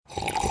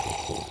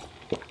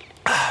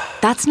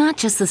That's not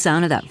just the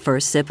sound of that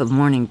first sip of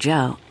Morning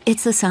Joe.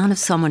 It's the sound of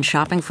someone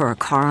shopping for a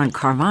car on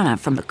Carvana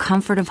from the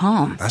comfort of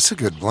home. That's a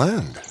good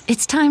blend.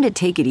 It's time to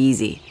take it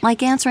easy,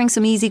 like answering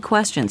some easy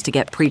questions to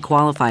get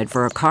pre-qualified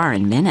for a car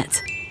in minutes.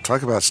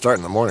 Talk about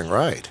starting the morning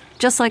right.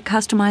 Just like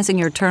customizing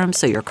your terms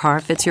so your car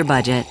fits your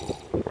budget.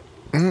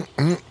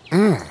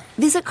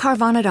 Visit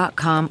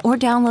Carvana.com or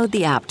download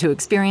the app to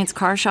experience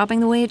car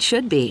shopping the way it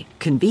should be.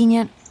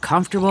 Convenient,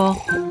 comfortable.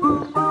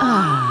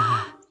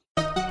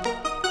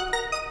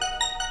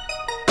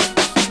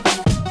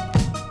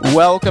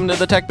 Welcome to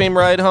the TechBeam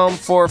Ride Home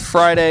for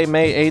Friday,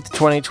 May 8th,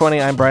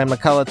 2020. I'm Brian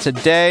McCullough.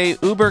 Today,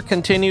 Uber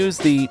continues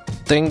the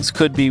things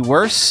could be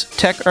worse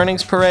tech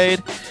earnings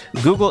parade.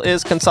 Google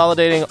is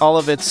consolidating all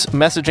of its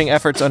messaging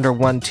efforts under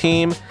one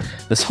team.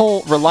 This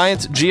whole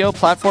Reliance Jio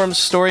platform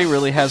story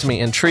really has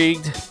me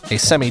intrigued. A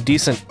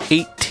semi-decent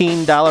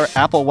 $18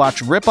 Apple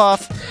Watch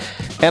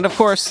ripoff. And of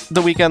course,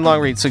 the weekend long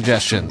read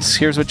suggestions.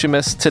 Here's what you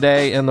missed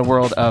today in the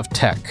world of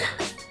tech.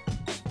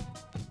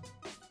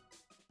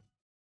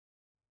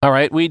 All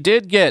right, we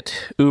did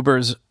get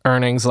Uber's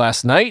earnings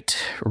last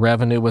night.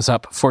 Revenue was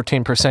up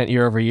 14%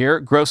 year over year.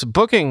 Gross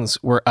bookings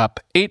were up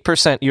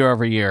 8% year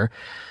over year.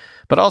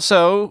 But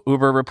also,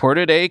 Uber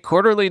reported a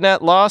quarterly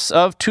net loss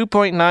of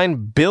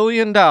 $2.9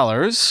 billion,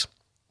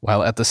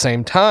 while at the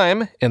same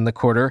time in the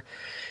quarter,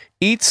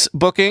 Eats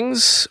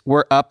bookings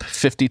were up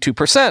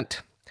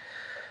 52%.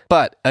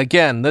 But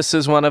again, this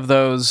is one of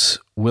those,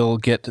 we'll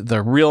get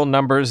the real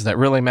numbers that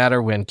really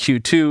matter when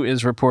Q2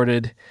 is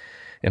reported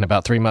in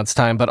about 3 months'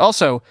 time. But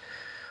also,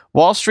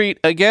 Wall Street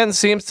again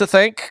seems to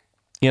think,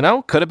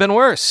 could have been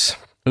worse.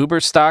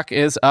 Uber stock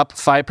is up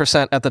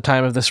 5% at the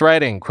time of this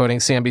writing, quoting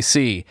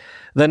CNBC.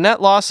 The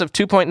net loss of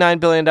 $2.9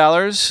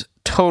 billion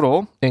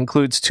total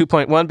includes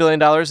 $2.1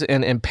 billion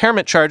in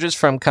impairment charges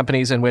from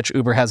companies in which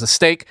Uber has a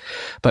stake,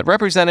 but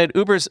represented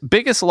Uber's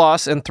biggest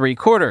loss in 3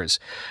 quarters.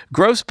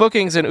 Gross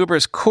bookings in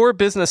Uber's core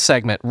business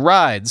segment,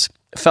 Rides,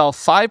 fell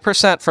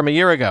 5% from a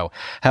year ago.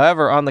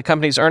 However, on the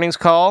company's earnings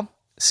call,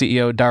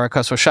 CEO Dara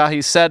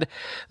Khosrowshahi said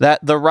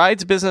that the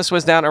Rides business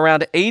was down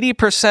around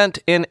 80%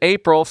 in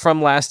April from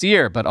last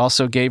year, but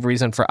also gave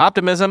reason for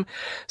optimism,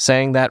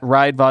 saying that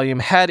ride volume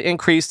had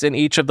increased in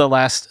each of the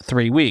last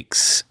 3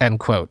 weeks, end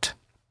quote.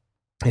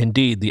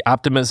 Indeed, the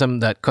optimism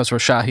that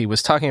Khosrowshahi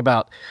was talking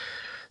about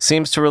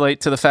seems to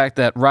relate to the fact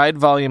that ride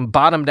volume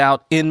bottomed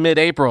out in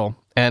mid-April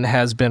and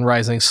has been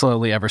rising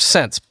slowly ever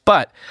since.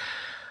 But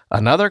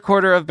another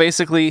quarter of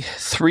basically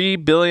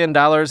 $3 billion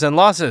in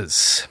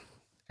losses.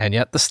 And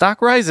yet the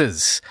stock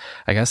rises.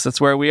 I guess that's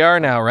where we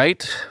are now,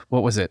 right?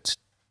 What was it?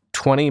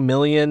 20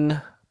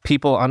 million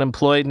people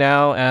unemployed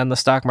now, and the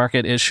stock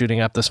market is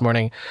shooting up this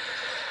morning.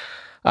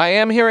 I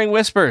am hearing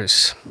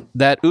whispers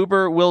that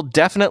Uber will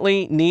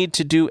definitely need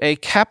to do a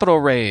capital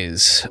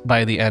raise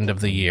by the end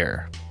of the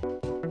year.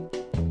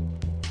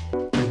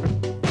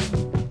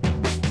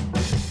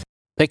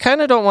 They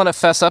kind of don't want to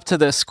fess up to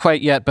this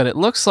quite yet, but it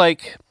looks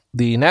like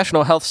the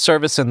National Health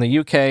Service in the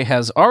UK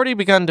has already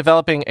begun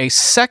developing a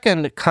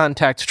second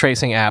contact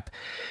tracing app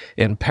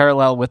in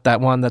parallel with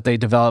that one that they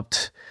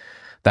developed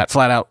that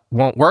flat out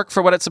won't work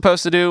for what it's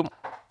supposed to do.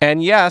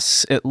 And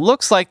yes, it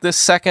looks like this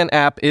second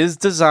app is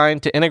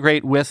designed to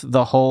integrate with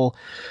the whole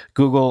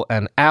Google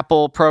and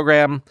Apple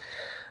program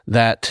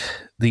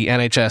that the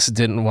NHS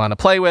didn't want to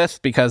play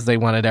with because they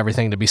wanted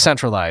everything to be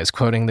centralized,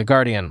 quoting The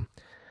Guardian.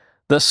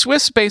 The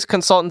Swiss-based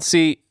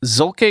consultancy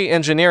Zolke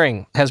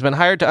Engineering has been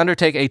hired to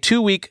undertake a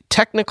 2-week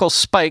technical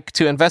spike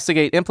to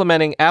investigate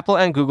implementing Apple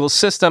and Google's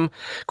system,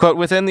 quote,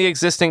 within the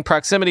existing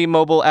proximity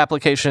mobile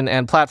application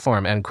and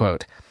platform, end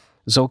quote.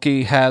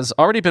 Zolke has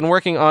already been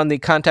working on the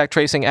contact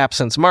tracing app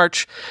since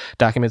March,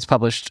 documents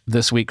published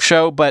this week's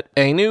show, but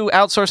a new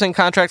outsourcing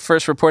contract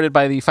first reported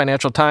by the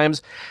Financial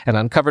Times and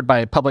uncovered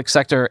by public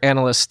sector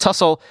analyst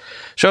Tussle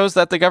shows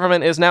that the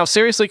government is now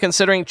seriously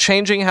considering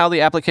changing how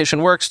the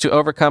application works to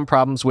overcome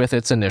problems with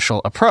its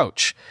initial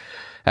approach.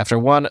 After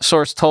one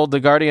source told The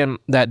Guardian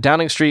that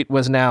Downing Street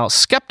was now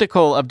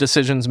skeptical of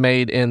decisions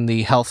made in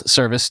the health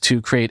service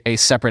to create a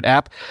separate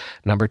app,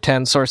 number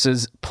 10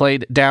 sources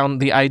played down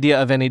the idea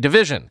of any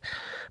division.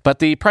 But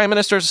the Prime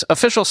Minister's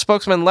official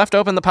spokesman left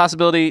open the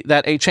possibility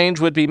that a change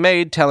would be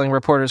made, telling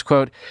reporters,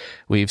 quote,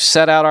 "We've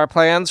set out our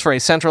plans for a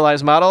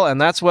centralized model, and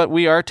that's what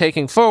we are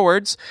taking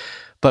forwards.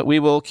 But we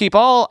will keep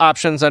all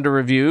options under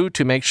review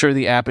to make sure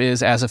the app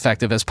is as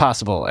effective as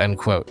possible," end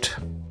quote.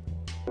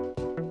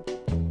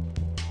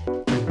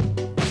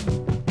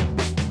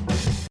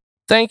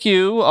 Thank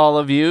you, all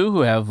of you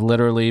who have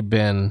literally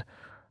been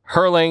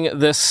hurling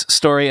this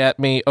story at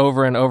me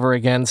over and over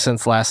again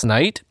since last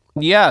night.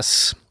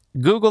 Yes,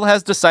 Google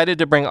has decided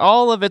to bring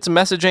all of its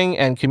messaging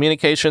and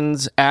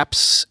communications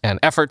apps and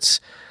efforts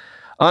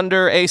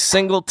under a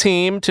single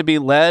team to be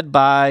led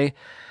by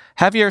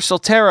Javier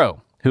Soltero,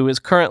 who is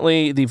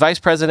currently the vice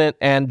president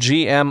and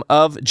GM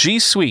of G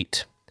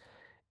Suite.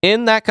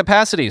 In that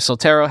capacity,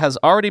 Soltero has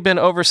already been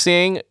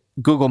overseeing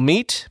Google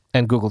Meet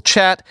and Google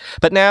Chat,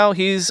 but now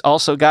he's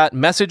also got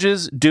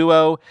Messages,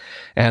 Duo,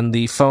 and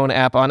the phone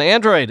app on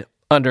Android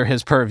under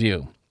his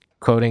purview.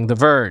 Quoting The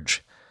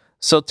Verge,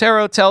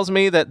 Soltero tells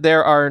me that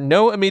there are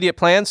no immediate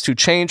plans to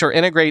change or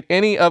integrate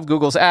any of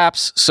Google's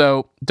apps,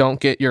 so don't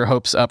get your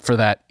hopes up for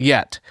that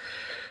yet.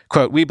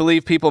 Quote, "We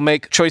believe people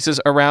make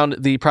choices around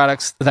the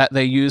products that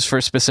they use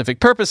for specific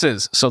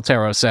purposes,"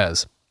 Soltero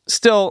says.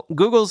 Still,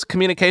 Google's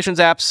communications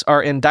apps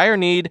are in dire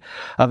need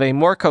of a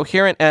more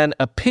coherent and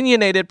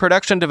opinionated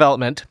production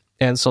development,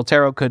 and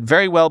Soltero could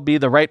very well be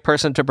the right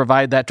person to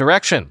provide that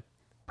direction.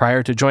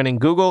 Prior to joining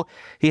Google,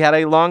 he had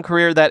a long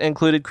career that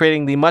included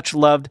creating the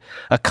much-loved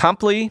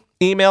Acompli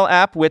email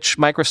app, which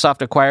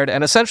Microsoft acquired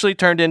and essentially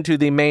turned into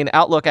the main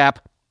Outlook app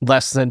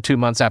less than 2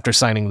 months after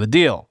signing the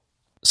deal.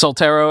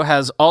 Soltero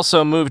has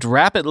also moved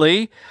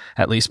rapidly,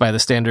 at least by the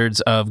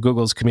standards of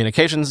Google's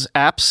communications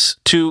apps,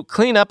 to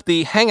clean up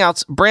the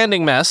Hangouts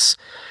branding mess,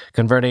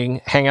 converting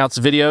Hangouts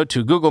video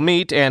to Google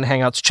Meet and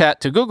Hangouts chat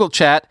to Google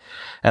Chat,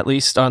 at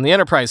least on the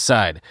enterprise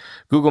side.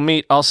 Google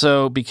Meet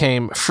also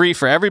became free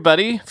for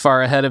everybody,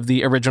 far ahead of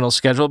the original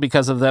schedule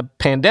because of the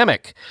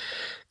pandemic.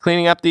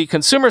 Cleaning up the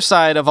consumer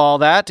side of all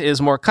that is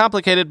more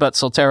complicated, but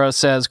Soltero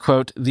says,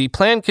 quote, "The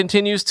plan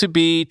continues to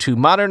be to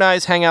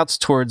modernize Hangouts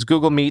towards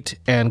Google Meet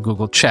and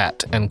Google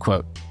Chat," end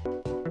quote.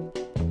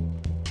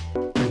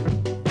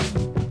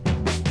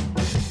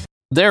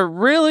 There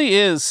really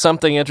is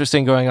something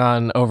interesting going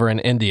on over in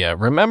India.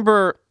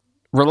 Remember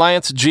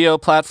Reliance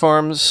Jio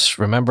platforms?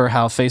 Remember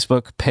how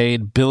Facebook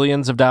paid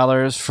billions of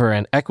dollars for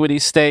an equity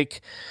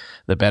stake?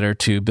 The better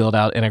to build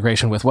out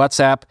integration with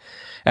WhatsApp.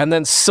 And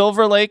then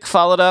Silver Lake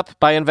followed up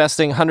by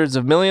investing hundreds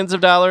of millions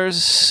of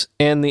dollars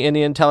in the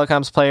Indian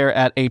telecoms player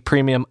at a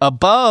premium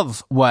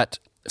above what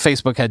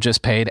Facebook had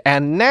just paid.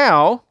 And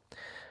now,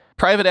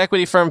 private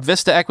equity firm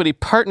Vista Equity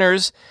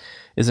Partners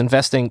is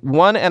investing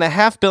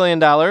 $1.5 billion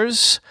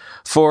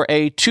for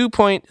a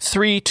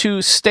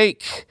 2.32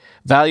 stake,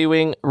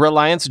 valuing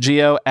Reliance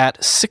Jio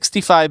at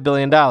 $65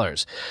 billion.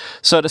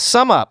 So to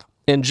sum up,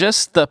 in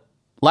just the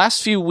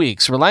last few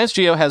weeks, Reliance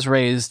Jio has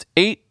raised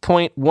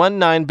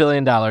 $8.19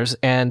 billion,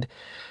 and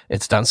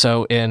it's done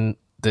so in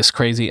this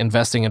crazy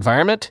investing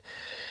environment.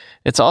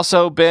 It's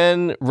also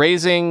been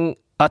raising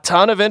a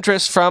ton of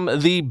interest from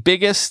the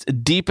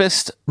biggest,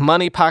 deepest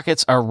money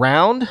pockets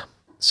around.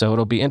 So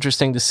it'll be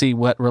interesting to see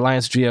what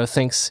Reliance Jio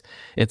thinks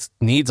it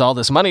needs all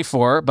this money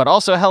for, but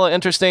also hella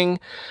interesting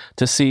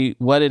to see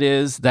what it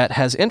is that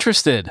has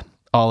interested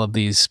all of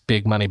these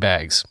big money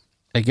bags.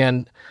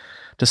 Again,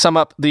 to sum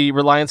up the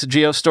Reliance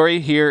Jio story,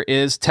 here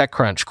is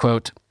TechCrunch,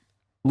 quote,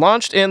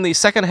 "Launched in the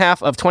second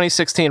half of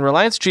 2016,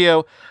 Reliance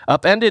Jio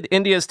upended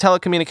India's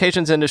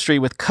telecommunications industry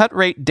with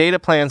cut-rate data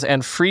plans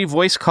and free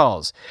voice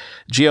calls.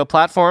 Jio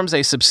Platforms,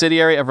 a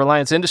subsidiary of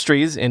Reliance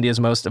Industries, India's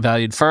most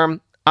valued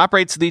firm,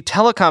 operates the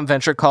telecom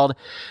venture called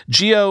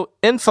Jio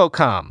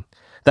Infocom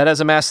that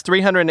has amassed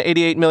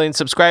 388 million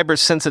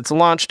subscribers since its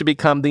launch to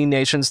become the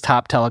nation's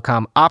top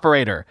telecom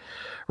operator.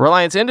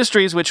 Reliance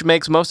Industries, which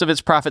makes most of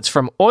its profits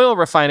from oil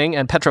refining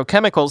and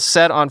petrochemicals,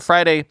 said on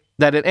Friday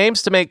that it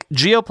aims to make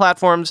Jio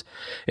Platforms,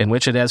 in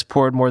which it has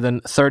poured more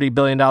than $30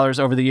 billion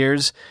over the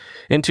years,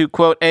 into,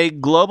 quote, a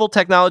global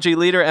technology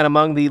leader and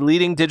among the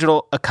leading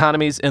digital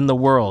economies in the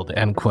world,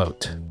 end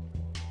quote.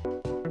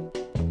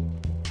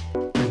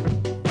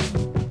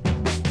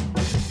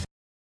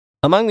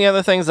 Among the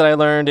other things that I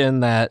learned in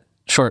that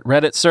short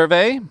Reddit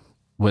survey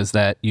was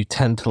that you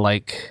tend to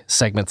like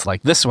segments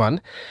like this one.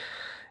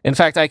 In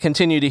fact, I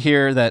continue to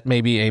hear that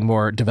maybe a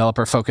more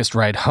developer-focused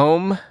Ride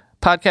Home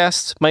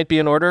podcast might be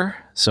in order,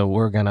 so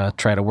we're going to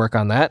try to work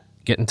on that.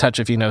 Get in touch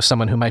if you know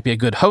someone who might be a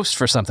good host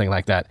for something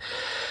like that.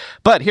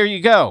 But here you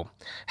go.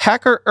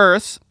 Hacker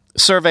Earth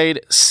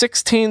surveyed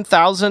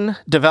 16,000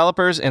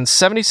 developers in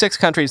 76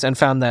 countries and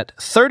found that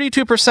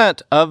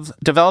 32% of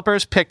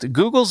developers picked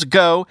Google's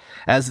Go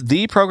as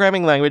the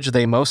programming language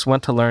they most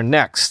want to learn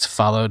next,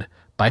 followed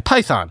by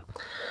Python.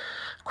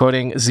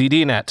 Quoting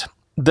ZDNet,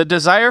 "The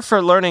desire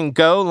for learning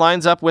Go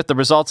lines up with the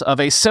results of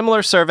a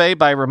similar survey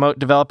by remote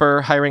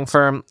developer hiring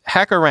firm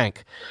HackerRank.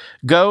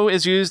 Go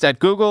is used at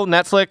Google,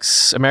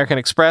 Netflix, American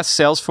Express,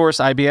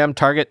 Salesforce, IBM,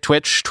 Target,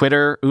 Twitch,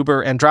 Twitter,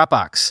 Uber, and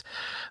Dropbox.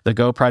 The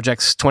Go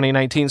project's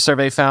 2019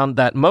 survey found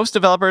that most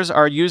developers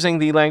are using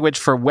the language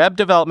for web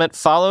development,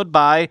 followed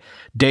by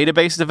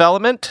database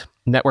development,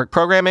 network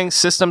programming,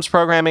 systems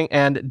programming,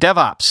 and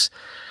DevOps.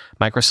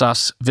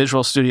 Microsoft's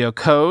Visual Studio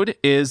Code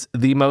is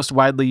the most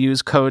widely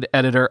used code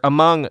editor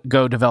among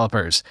Go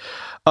developers.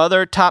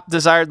 Other top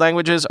desired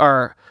languages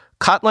are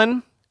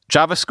Kotlin,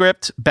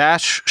 JavaScript,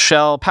 Bash,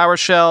 Shell,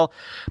 PowerShell,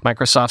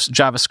 Microsoft's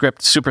JavaScript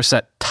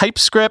superset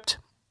TypeScript,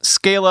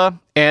 Scala,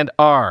 and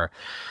R."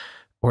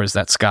 Or is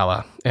that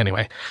Scala?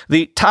 Anyway,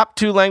 the top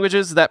two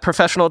languages that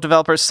professional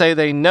developers say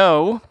they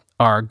know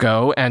are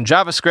Go and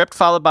JavaScript,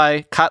 followed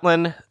by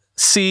Kotlin,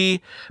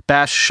 C,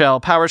 Bash,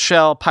 Shell,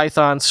 PowerShell,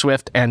 Python,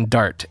 Swift, and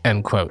Dart,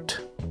 end quote.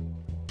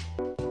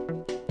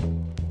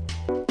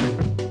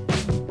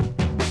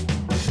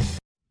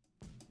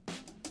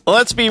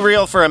 Let's be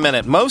real for a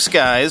minute. Most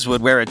guys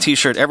would wear a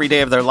t-shirt every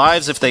day of their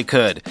lives if they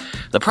could.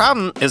 The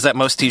problem is that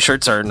most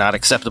t-shirts are not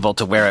acceptable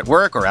to wear at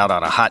work or out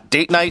on a hot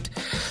date night.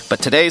 But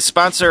today's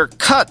sponsor,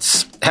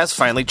 Cuts, has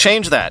finally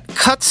changed that.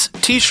 Cuts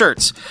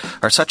t-shirts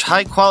are such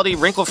high-quality,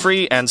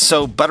 wrinkle-free, and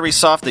so buttery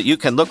soft that you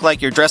can look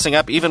like you're dressing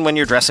up even when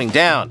you're dressing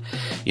down.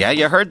 Yeah,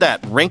 you heard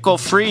that.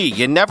 Wrinkle-free.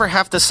 You never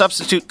have to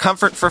substitute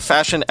comfort for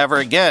fashion ever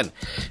again.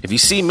 If you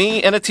see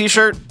me in a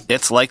t-shirt,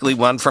 it's likely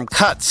one from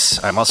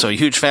Cuts. I'm also a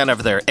huge fan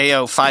of their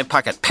AO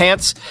 5-pocket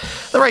pants.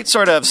 The right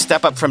sort of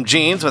step up from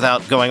jeans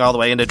without going all the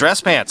way into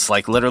dress pants,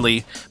 like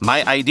literally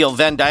my ideal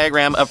Venn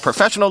diagram of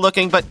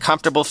professional-looking but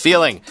comfortable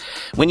feeling.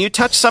 When you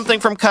touch something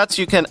from Cuts,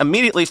 you can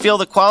immediately feel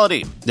the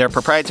quality. Their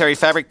proprietary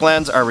fabric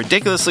blends are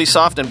ridiculously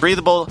soft and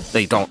breathable,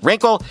 they don't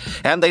wrinkle,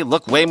 and they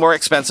look way more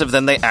expensive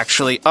than they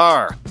actually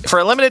are. For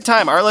a limited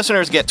time, our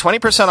listeners get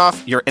 20%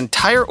 off your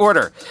entire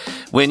order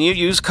when you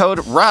use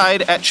code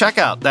RIDE at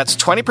checkout. That's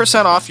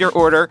 20% off your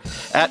order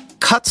at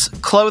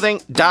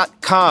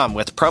cutsclothing.com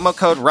with promo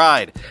code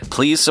RIDE.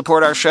 Please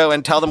support our show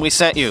and tell them we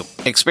sent you.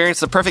 Experience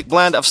the perfect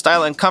blend of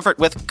style and comfort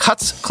with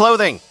Cuts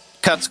Clothing.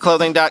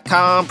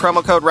 Cutsclothing.com,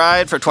 promo code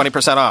RIDE for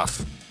 20%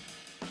 off.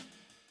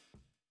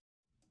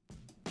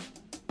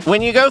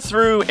 When you go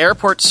through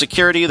airport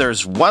security,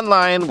 there's one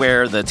line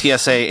where the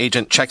TSA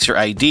agent checks your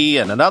ID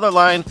and another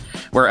line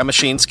where a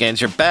machine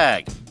scans your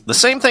bag. The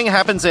same thing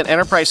happens in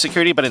enterprise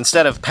security, but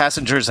instead of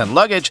passengers and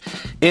luggage,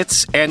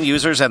 it's end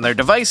users and their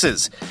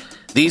devices.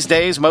 These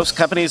days, most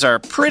companies are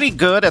pretty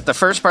good at the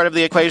first part of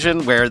the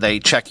equation where they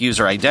check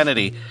user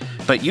identity,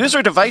 but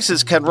user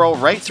devices can roll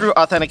right through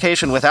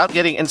authentication without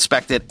getting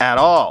inspected at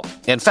all.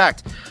 In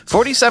fact,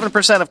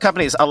 47% of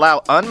companies allow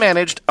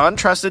unmanaged,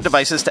 untrusted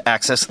devices to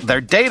access their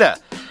data.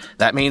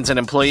 That means an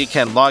employee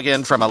can log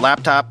in from a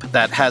laptop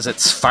that has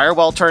its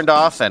firewall turned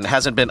off and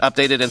hasn't been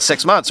updated in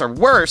 6 months, or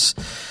worse,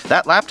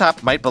 that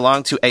laptop might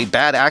belong to a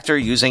bad actor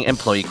using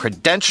employee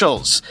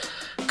credentials.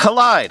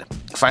 Kolide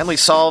finally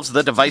solves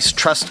the device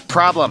trust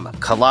problem.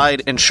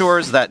 Kolide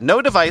ensures that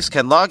no device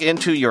can log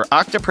into your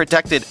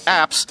Okta-protected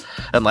apps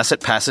unless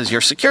it passes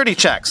your security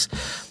checks.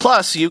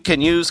 Plus, you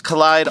can use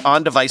Kolide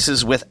on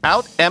devices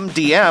without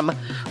MDM,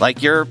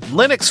 like your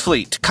Linux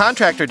fleet,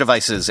 contractor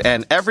devices,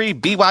 and every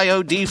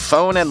BYOD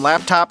phone and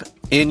laptop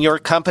in your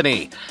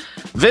company.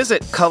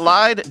 Visit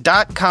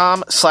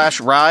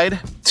kolide.com/ride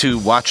to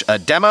watch a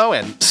demo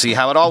and see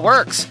how it all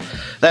works.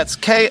 That's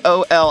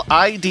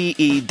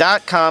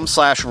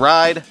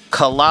KOLIDE.com/ride,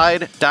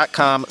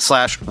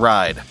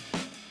 kolide.com/ride.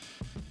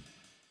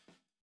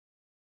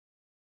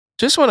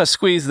 Just want to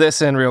squeeze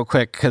this in real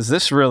quick because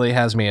this really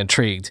has me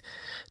intrigued.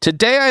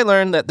 Today I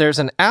learned that there's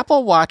an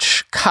Apple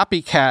Watch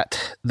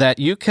copycat that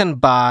you can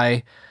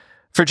buy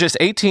for just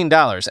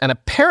 $18, and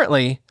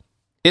apparently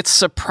it's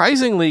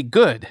surprisingly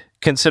good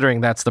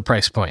considering that's the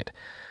price point.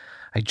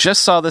 I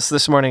just saw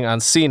this morning on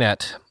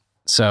CNET,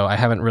 so I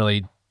haven't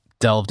really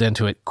delved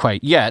into it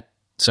quite yet,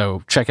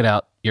 so check it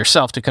out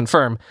yourself to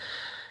confirm,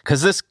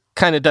 because this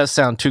kind of does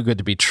sound too good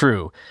to be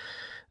true.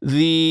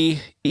 The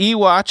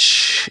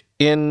eWatch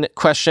in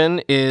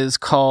question is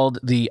called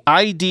the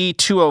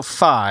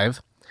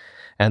ID205,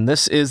 and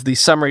this is the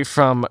summary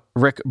from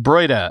Rick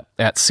Broida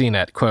at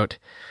CNET. Quote,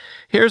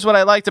 "Here's what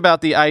I liked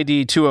about the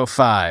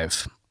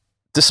ID205.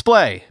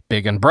 Display,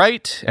 big and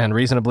bright and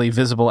reasonably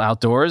visible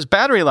outdoors.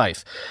 Battery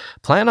life,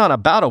 plan on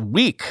about a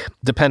week,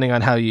 depending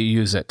on how you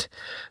use it.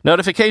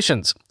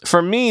 Notifications,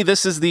 for me,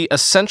 this is the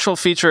essential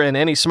feature in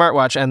any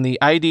smartwatch, and the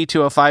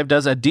ID205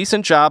 does a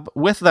decent job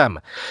with them.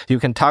 You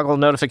can toggle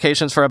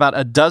notifications for about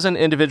a dozen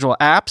individual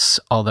apps,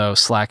 although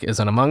Slack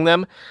isn't among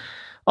them.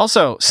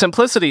 Also,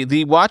 simplicity,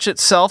 the watch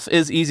itself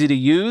is easy to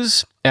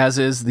use, as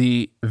is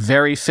the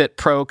Very Fit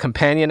Pro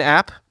companion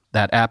app.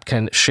 That app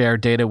can share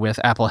data with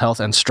Apple Health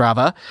and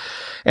Strava.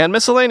 And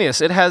miscellaneous,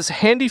 it has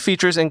handy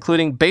features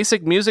including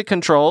basic music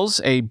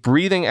controls, a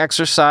breathing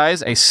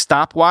exercise, a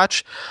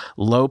stopwatch,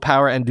 low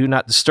power and do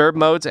not disturb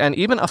modes, and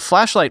even a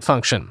flashlight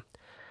function.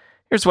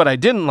 Here's what I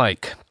didn't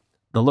like: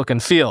 the look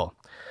and feel.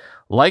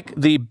 Like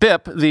the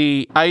BIP,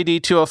 the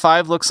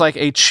ID205 looks like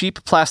a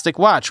cheap plastic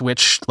watch,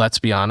 which, let's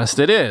be honest,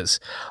 it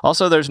is.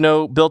 Also, there's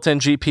no built-in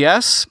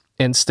GPS.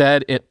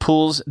 Instead, it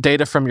pulls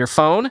data from your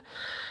phone.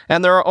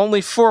 And there are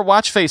only 4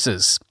 watch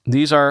faces.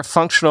 These are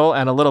functional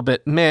and a little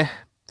bit meh.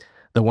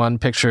 The one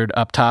pictured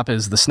up top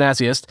is the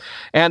snazziest.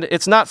 And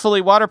it's not fully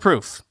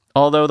waterproof.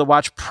 Although the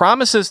watch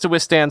promises to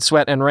withstand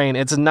sweat and rain,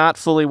 it's not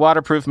fully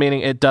waterproof,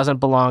 meaning it doesn't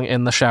belong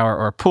in the shower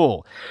or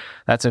pool.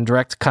 That's in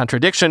direct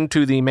contradiction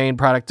to the main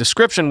product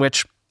description,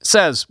 which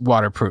says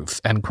waterproof,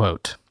 end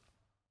quote.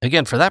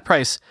 Again, for that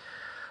price,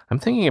 I'm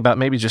thinking about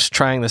maybe just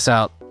trying this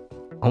out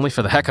only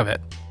for the heck of it.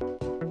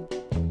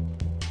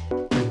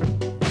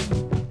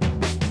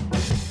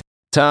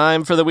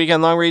 Time for the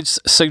Weekend Long Reads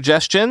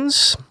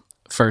suggestions.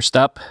 First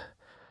up,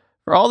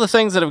 for all the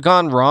things that have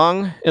gone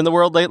wrong in the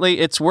world lately,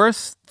 it's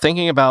worth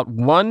thinking about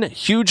one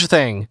huge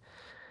thing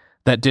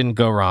that didn't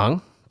go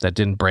wrong, that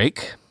didn't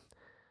break.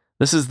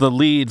 This is the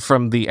lead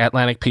from the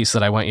Atlantic piece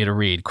that I want you to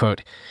read.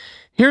 Quote,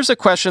 "Here's a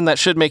question that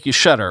should make you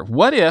shudder.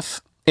 What if,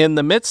 in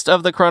the midst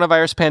of the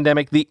coronavirus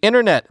pandemic, the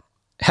internet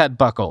had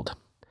buckled?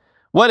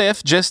 What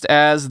if, just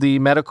as the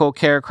medical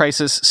care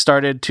crisis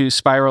started to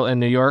spiral in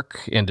New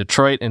York, in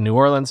Detroit, in New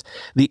Orleans,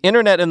 the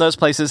internet in those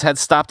places had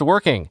stopped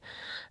working?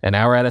 an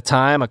hour at a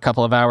time, a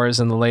couple of hours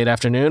in the late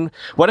afternoon?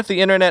 What if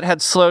the internet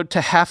had slowed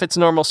to half its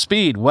normal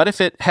speed? What if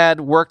it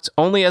had worked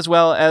only as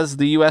well as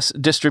the U.S.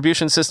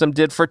 distribution system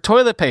did for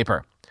toilet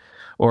paper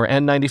or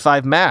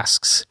N95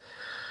 masks?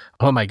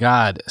 Oh my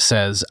God,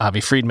 says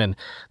Avi Friedman,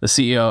 the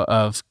CEO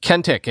of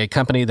Kentik, a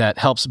company that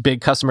helps big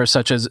customers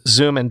such as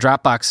Zoom and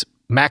Dropbox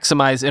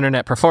maximize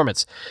internet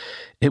performance.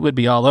 It would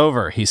be all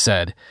over, he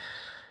said.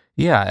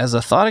 Yeah, as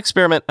a thought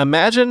experiment,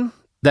 imagine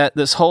that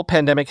this whole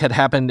pandemic had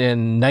happened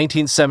in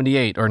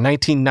 1978 or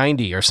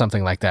 1990 or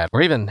something like that,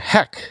 or even,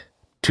 heck,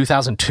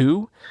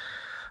 2002?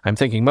 I'm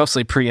thinking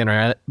mostly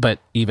pre-internet, but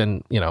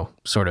even,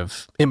 sort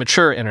of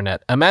immature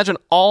internet. Imagine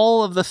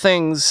all of the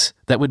things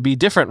that would be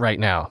different right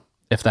now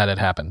if that had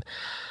happened.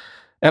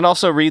 And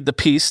also read the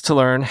piece to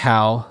learn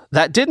how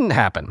that didn't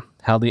happen,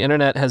 how the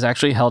internet has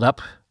actually held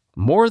up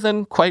more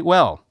than quite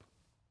well.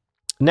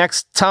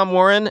 Next, Tom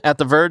Warren at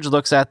The Verge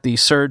looks at the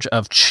surge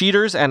of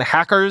cheaters and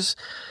hackers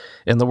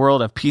in the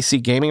world of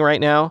PC gaming right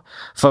now.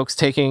 Folks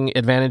taking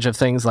advantage of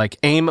things like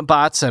aim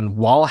bots and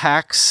wall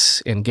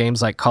hacks in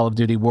games like Call of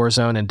Duty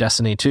Warzone and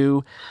Destiny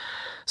 2.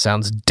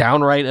 Sounds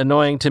downright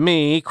annoying to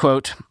me.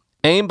 Quote,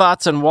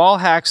 aimbots and wall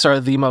hacks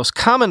are the most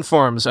common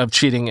forms of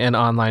cheating in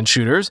online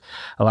shooters,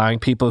 allowing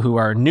people who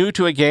are new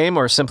to a game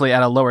or simply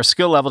at a lower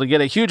skill level to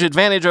get a huge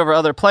advantage over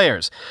other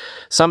players.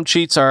 Some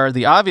cheats are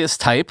the obvious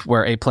type,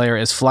 where a player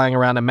is flying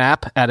around a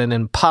map at an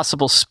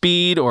impossible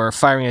speed or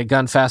firing a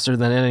gun faster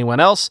than anyone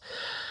else.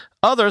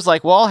 Others,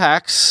 like wall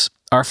hacks,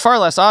 are far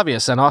less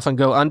obvious and often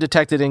go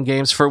undetected in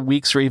games for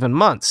weeks or even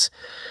months.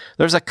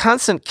 There's a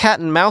constant cat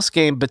and mouse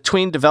game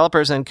between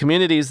developers and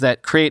communities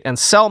that create and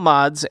sell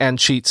mods and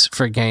cheats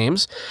for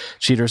games.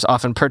 Cheaters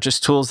often purchase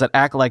tools that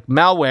act like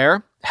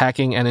malware,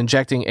 hacking and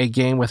injecting a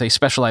game with a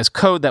specialized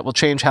code that will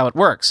change how it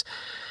works.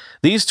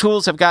 These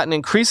tools have gotten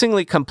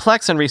increasingly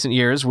complex in recent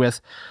years, with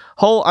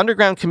whole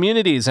underground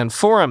communities and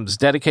forums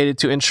dedicated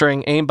to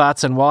ensuring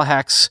aimbots and wall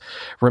hacks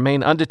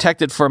remain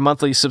undetected for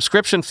monthly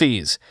subscription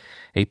fees.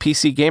 A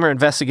PC Gamer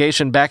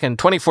investigation back in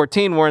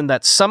 2014 warned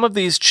that some of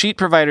these cheat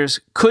providers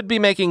could be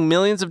making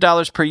millions of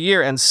dollars per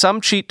year, and some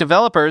cheat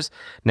developers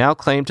now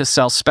claim to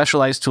sell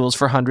specialized tools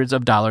for hundreds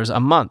of dollars a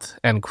month,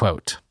 end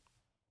quote.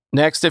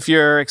 Next, if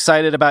you're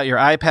excited about your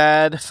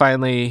iPad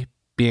finally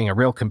being a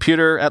real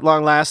computer at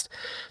long last,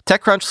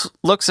 TechCrunch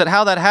looks at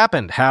how that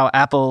happened, how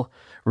Apple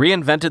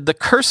reinvented the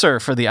cursor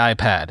for the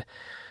iPad.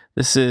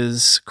 This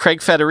is Craig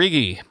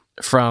Federighi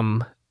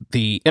from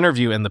the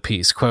interview in the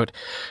piece. Quote,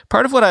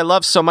 part of what I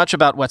love so much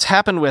about what's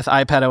happened with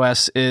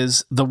iPadOS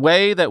is the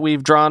way that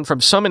we've drawn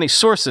from so many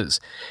sources.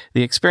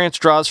 The experience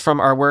draws from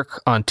our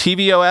work on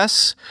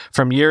tvOS,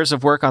 from years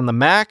of work on the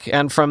Mac,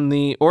 and from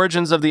the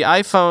origins of the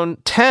iPhone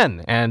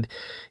X and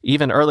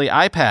even early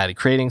iPad,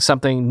 creating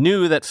something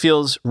new that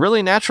feels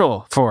really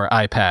natural for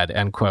iPad,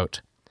 end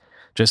quote.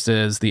 Just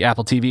as the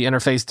Apple TV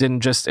interface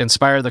didn't just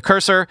inspire the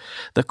cursor,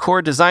 the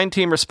core design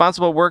team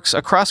responsible works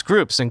across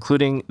groups,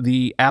 including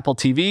the Apple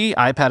TV,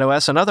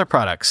 iPadOS, and other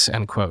products,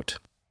 end quote.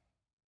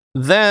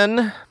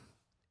 Then,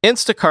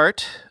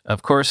 Instacart,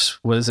 of course,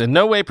 was in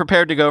no way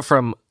prepared to go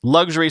from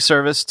luxury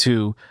service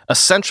to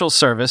essential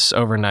service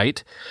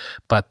overnight,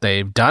 but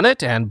they've done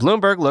it, and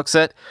Bloomberg looks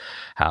at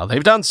how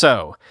they've done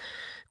so.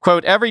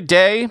 Quote, every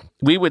day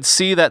we would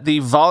see that the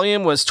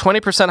volume was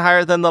 20%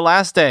 higher than the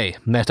last day,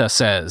 Meta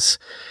says.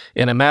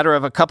 In a matter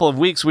of a couple of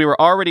weeks, we were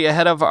already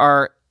ahead of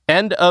our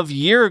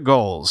end-of-year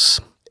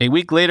goals. A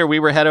week later, we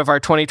were ahead of our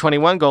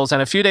 2021 goals,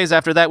 and a few days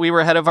after that, we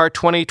were ahead of our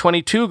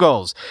 2022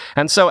 goals.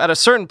 And so at a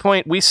certain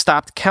point, we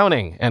stopped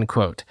counting, end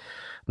quote.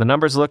 The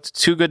numbers looked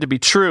too good to be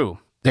true.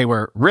 They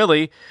were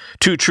really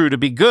too true to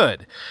be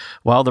good.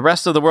 While the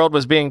rest of the world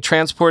was being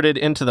transported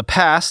into the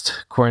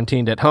past,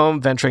 quarantined at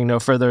home, venturing no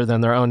further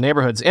than their own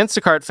neighborhoods,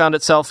 Instacart found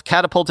itself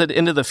catapulted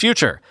into the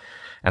future.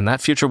 And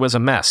that future was a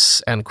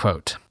mess, end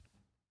quote.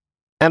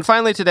 And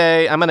finally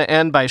today, I'm going to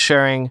end by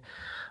sharing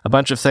a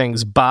bunch of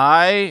things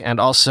by and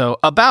also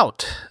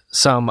about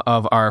some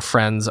of our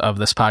friends of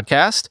this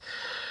podcast.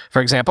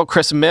 For example,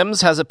 Chris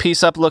Mims has a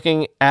piece up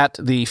looking at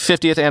the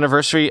 50th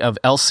anniversary of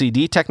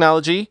LCD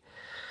technology.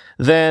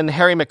 Then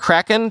Harry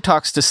McCracken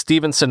talks to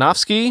Steven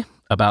Sinofsky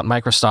about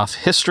Microsoft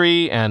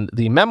history and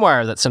the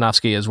memoir that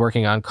Sinofsky is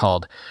working on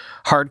called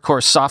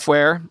Hardcore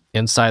Software,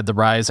 Inside the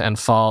Rise and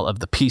Fall of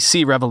the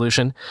PC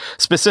Revolution.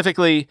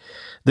 Specifically,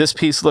 this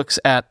piece looks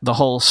at the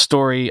whole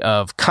story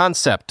of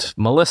Concept,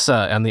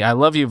 Melissa, and the I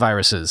Love You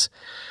viruses.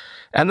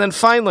 And then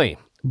finally,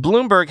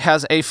 Bloomberg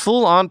has a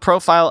full-on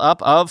profile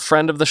up of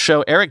friend of the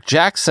show Eric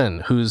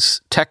Jackson,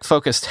 whose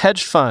tech-focused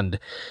hedge fund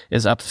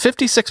is up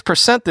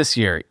 56% this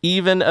year,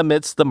 even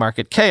amidst the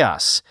market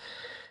chaos.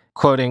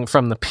 Quoting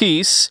from the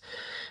piece,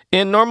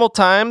 in normal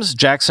times,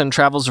 Jackson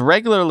travels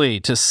regularly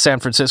to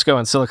San Francisco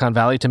and Silicon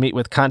Valley to meet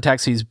with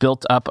contacts he's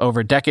built up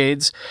over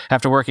decades.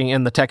 After working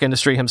in the tech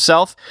industry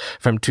himself,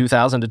 from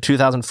 2000 to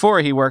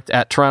 2004, he worked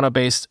at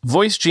Toronto-based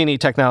Voice Genie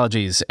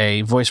Technologies,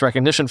 a voice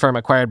recognition firm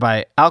acquired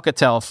by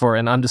Alcatel for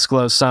an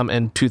undisclosed sum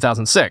in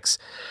 2006.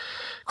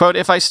 Quote,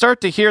 if I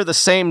start to hear the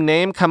same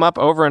name come up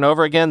over and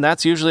over again,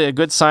 that's usually a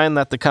good sign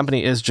that the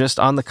company is just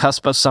on the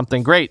cusp of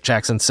something great,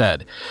 Jackson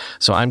said.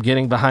 So I'm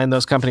getting behind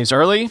those companies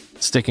early,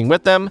 sticking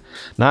with them,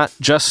 not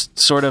just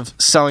sort of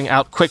selling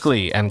out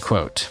quickly, end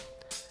quote.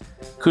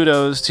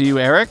 Kudos to you,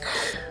 Eric.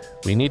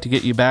 We need to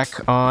get you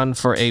back on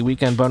for a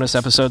weekend bonus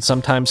episode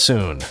sometime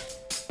soon.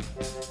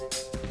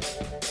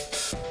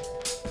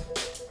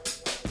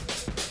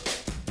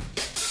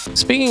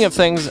 Speaking of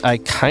things I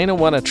kind of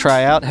want to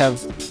try out,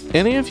 have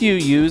any of you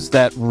used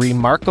that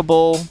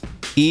Remarkable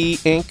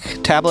e-ink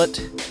tablet?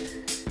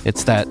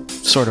 It's that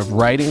sort of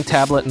writing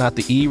tablet, not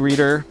the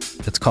e-reader.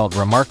 It's called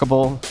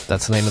Remarkable.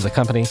 That's the name of the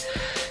company.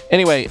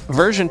 Anyway,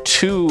 version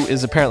 2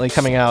 is apparently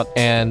coming out,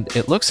 and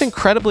it looks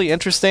incredibly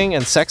interesting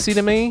and sexy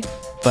to me,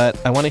 but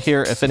I want to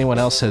hear if anyone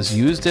else has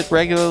used it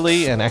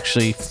regularly and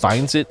actually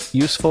finds it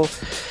useful.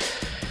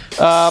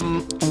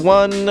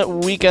 One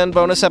weekend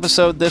bonus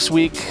episode this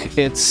week.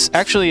 It's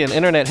actually an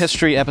internet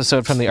history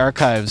episode from the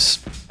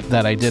archives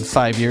that I did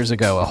 5 years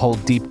ago, a whole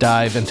deep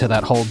dive into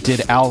that whole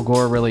did Al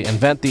Gore really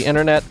invent the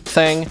internet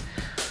thing.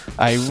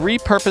 I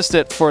repurposed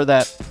it for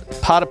that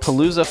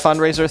Potapalooza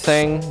fundraiser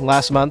thing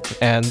last month,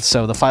 and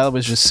so the file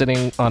was just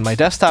sitting on my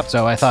desktop,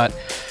 so I thought,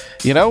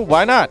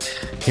 why not?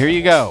 Here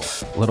you go.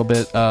 A little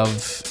bit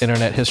of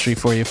internet history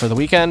for you for the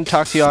weekend.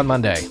 Talk to you on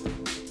Monday.